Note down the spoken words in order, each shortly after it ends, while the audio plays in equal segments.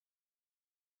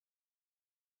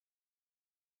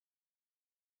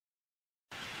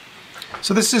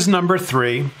So this is number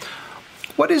 3.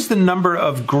 What is the number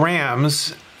of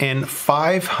grams in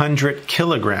 500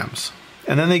 kilograms?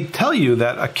 And then they tell you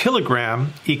that a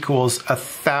kilogram equals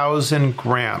 1,000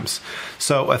 grams.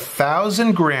 So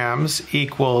 1,000 grams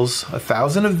equals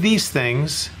 1,000 of these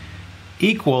things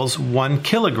equals 1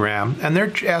 kilogram. And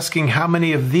they're asking how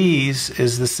many of these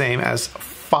is the same as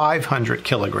 500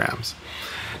 kilograms.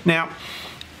 Now,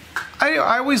 I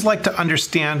always like to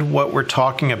understand what we're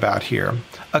talking about here.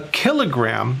 A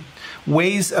kilogram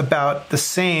weighs about the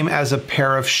same as a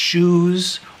pair of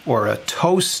shoes or a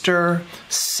toaster.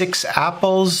 6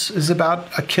 apples is about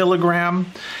a kilogram.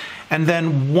 And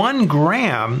then 1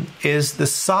 gram is the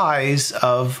size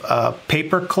of a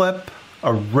paperclip,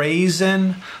 a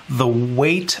raisin, the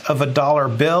weight of a dollar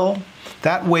bill.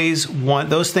 That weighs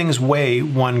those things weigh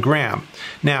 1 gram.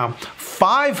 Now,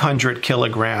 500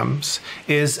 kilograms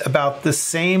is about the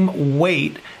same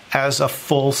weight as a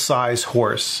full-size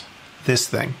horse, this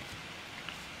thing.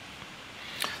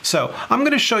 So I'm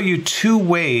going to show you 2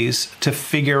 ways to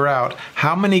figure out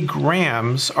how many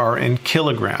grams are in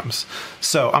kilograms.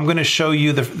 So I'm going to show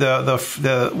you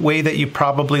the way that you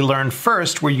probably learned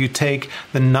first, where you take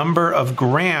the number of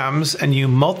grams and you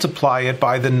multiply it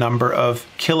by the number of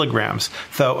kilograms.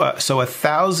 So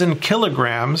 1,000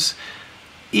 kilograms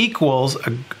equals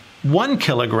 1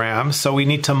 kilogram, so we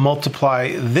need to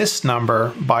multiply this number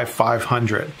by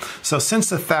 500. So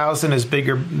since 1,000 is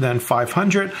bigger than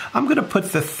 500, I'm going to put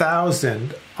the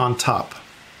 1,000 on top.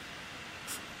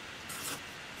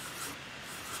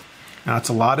 Now it's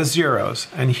a lot of zeros.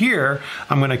 And here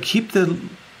I'm going to keep the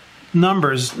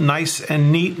numbers nice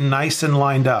and neat, nice and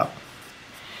lined up.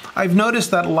 I've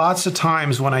noticed that lots of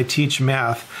times when I teach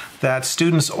math that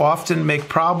students often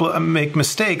make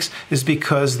mistakes is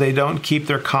because they don't keep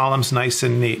their columns nice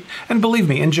and neat. And believe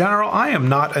me, in general, I am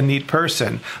not a neat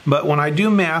person, but when I do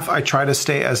math, I try to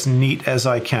stay as neat as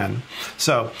I can.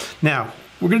 So now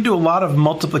we're going to do a lot of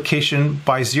multiplication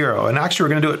by 0, and actually we're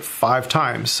going to do it 5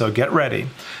 times, so get ready.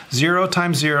 0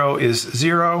 times 0 is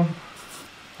 0.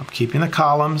 I'm keeping the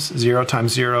columns. 0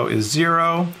 times 0 is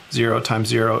 0. 0 times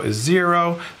 0 is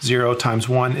 0. 0 times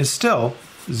 1 is still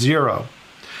 0.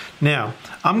 Now,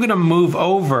 I'm going to move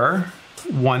over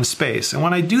 1 space. And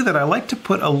when I do that, I like to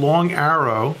put a long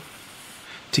arrow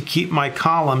to keep my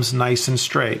columns nice and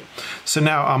straight. So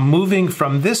now I'm moving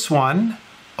from this one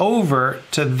over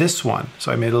to this one.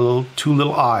 So I made 2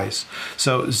 little I's.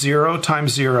 So 0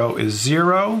 times 0 is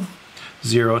 0.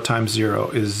 0 times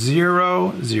 0 is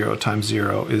 0, 0 times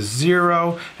 0 is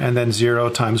 0, and then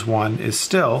 0 times 1 is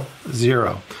still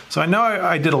 0. So I know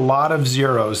I did a lot of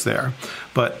zeros there,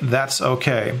 but that's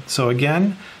okay. So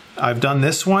again, I've done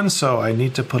this one, so I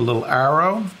need to put a little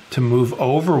arrow to move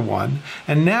over 1,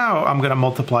 and now I'm going to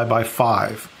multiply by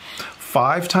 5.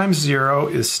 5 times 0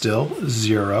 is still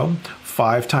 0.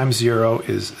 5 times 0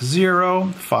 is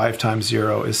 0, 5 times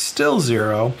 0 is still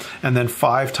 0, and then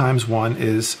 5 times 1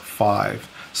 is 5.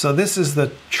 So this is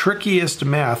the trickiest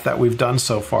math that we've done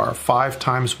so far, 5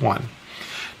 times 1.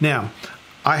 Now,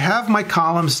 I have my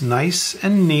columns nice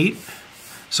and neat,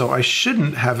 so I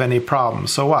shouldn't have any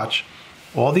problems. So watch,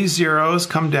 all these zeros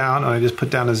come down, and I just put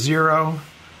down a 0,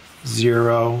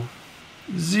 0,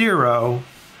 0,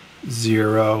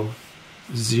 0,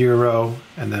 0,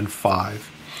 and then 5.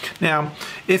 Now,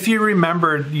 if you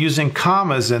remembered using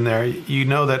commas in there, you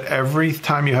know that every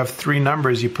time you have 3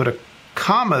 numbers, you put a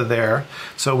comma there.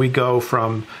 So we go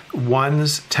from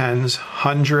ones, tens,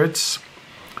 hundreds,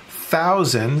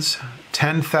 thousands,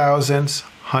 10,000s,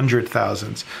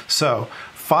 100,000s. So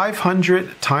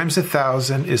 500 times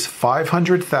 1,000 is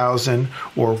 500,000,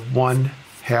 or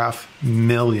 1/2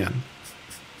 million.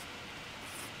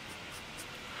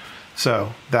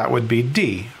 So that would be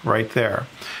D right there.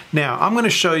 Now I'm going to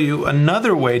show you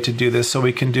another way to do this so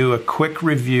we can do a quick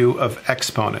review of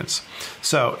exponents.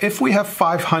 So if we have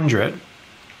 500,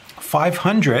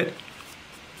 500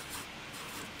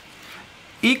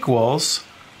 equals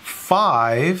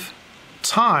 5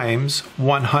 times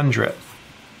 100,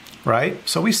 right?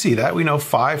 So we see that. We know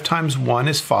 5 times 1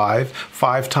 is 5.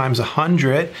 5 times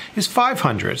 100 is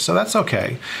 500. So that's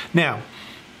okay. Now,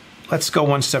 let's go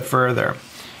one step further.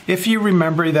 If you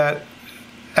remember that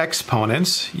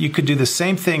exponents, you could do the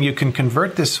same thing. You can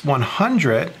convert this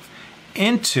 100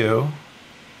 into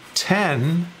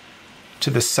 10 to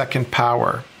the second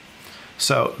power.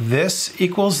 So this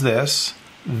equals this.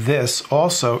 This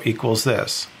also equals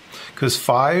this. Because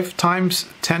 5 times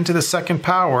 10 to the second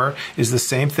power is the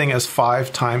same thing as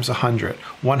 5 times 100.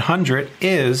 100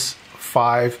 is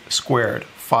 5 squared,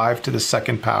 5 to the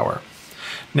second power.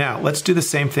 Now, let's do the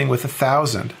same thing with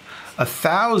 1,000.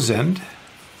 1,000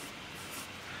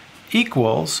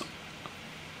 equals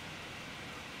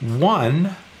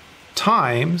 1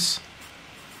 times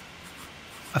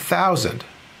 1,000,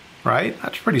 right?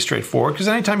 That's pretty straightforward, because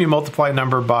anytime you multiply a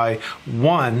number by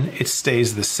 1, it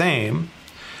stays the same.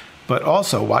 But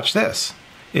also, watch this.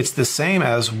 It's the same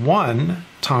as 1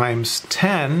 times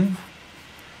 10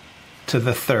 to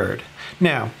the third.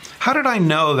 Now, how did I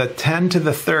know that 10 to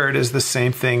the third is the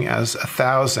same thing as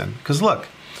 1,000? Because look,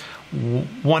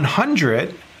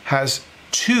 100 has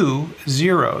 2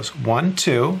 zeros, 1,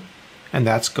 2, and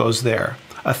that goes there.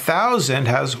 1,000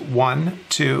 has 1,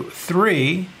 2,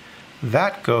 3,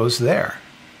 that goes there.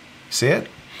 See it?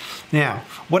 Now,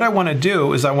 what I want to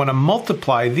do is I want to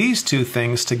multiply these two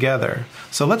things together.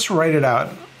 So let's write it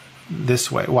out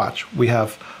this way. Watch. We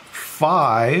have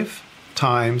 5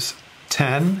 times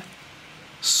 10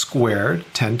 squared,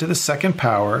 10 to the second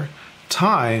power,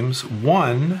 times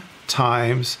 1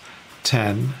 times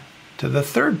 10 to the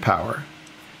third power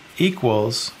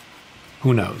equals,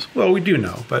 who knows? Well, we do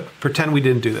know, but pretend we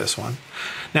didn't do this one.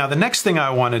 Now, the next thing I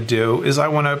want to do is I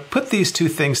want to put these two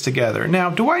things together. Now,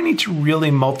 do I need to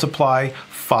really multiply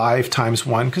 5 times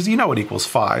 1? Because you know it equals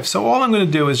 5. So all I'm going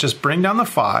to do is just bring down the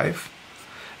 5,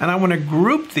 and I want to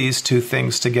group these two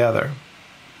things together.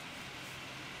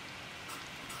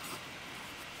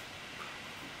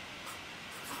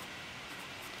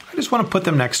 I just want to put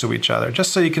them next to each other,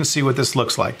 just so you can see what this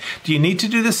looks like. Do you need to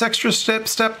do this extra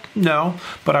step? No,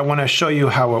 but I want to show you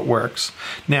how it works.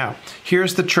 Now,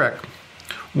 here's the trick.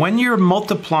 When you're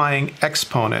multiplying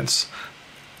exponents,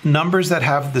 numbers that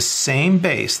have the same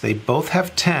base, they both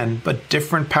have 10, but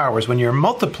different powers. When you're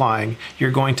multiplying, you're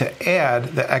going to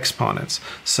add the exponents.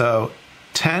 So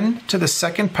 10 to the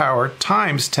second power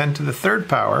times 10 to the third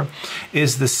power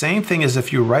is the same thing as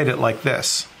if you write it like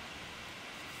this.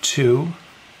 2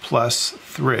 plus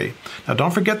 3. Now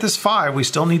don't forget this 5, we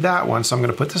still need that one, so I'm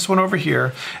going to put this one over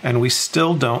here, and we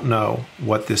still don't know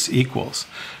what this equals.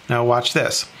 Now watch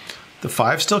this. The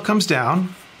 5 still comes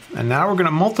down, and now we're going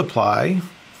to multiply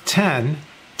 10.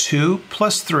 2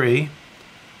 plus 3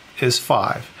 is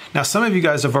 5. Now some of you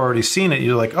guys have already seen it.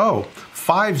 You're like, oh,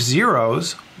 5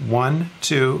 zeros, 1,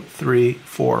 2, 3,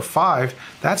 4, 5.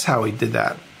 That's how he did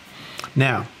that.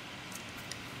 Now,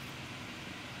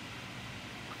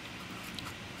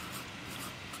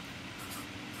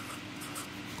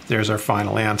 there's our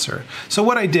final answer. So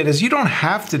what I did is, you don't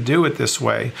have to do it this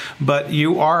way, but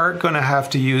you are going to have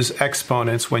to use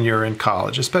exponents when you're in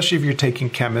college, especially if you're taking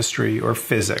chemistry or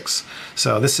physics.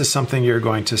 So this is something you're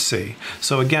going to see.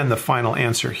 So again, the final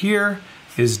answer here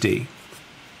is D.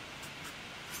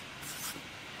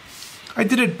 I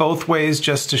did it both ways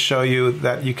just to show you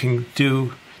that you can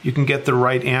get the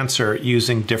right answer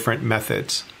using different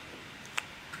methods.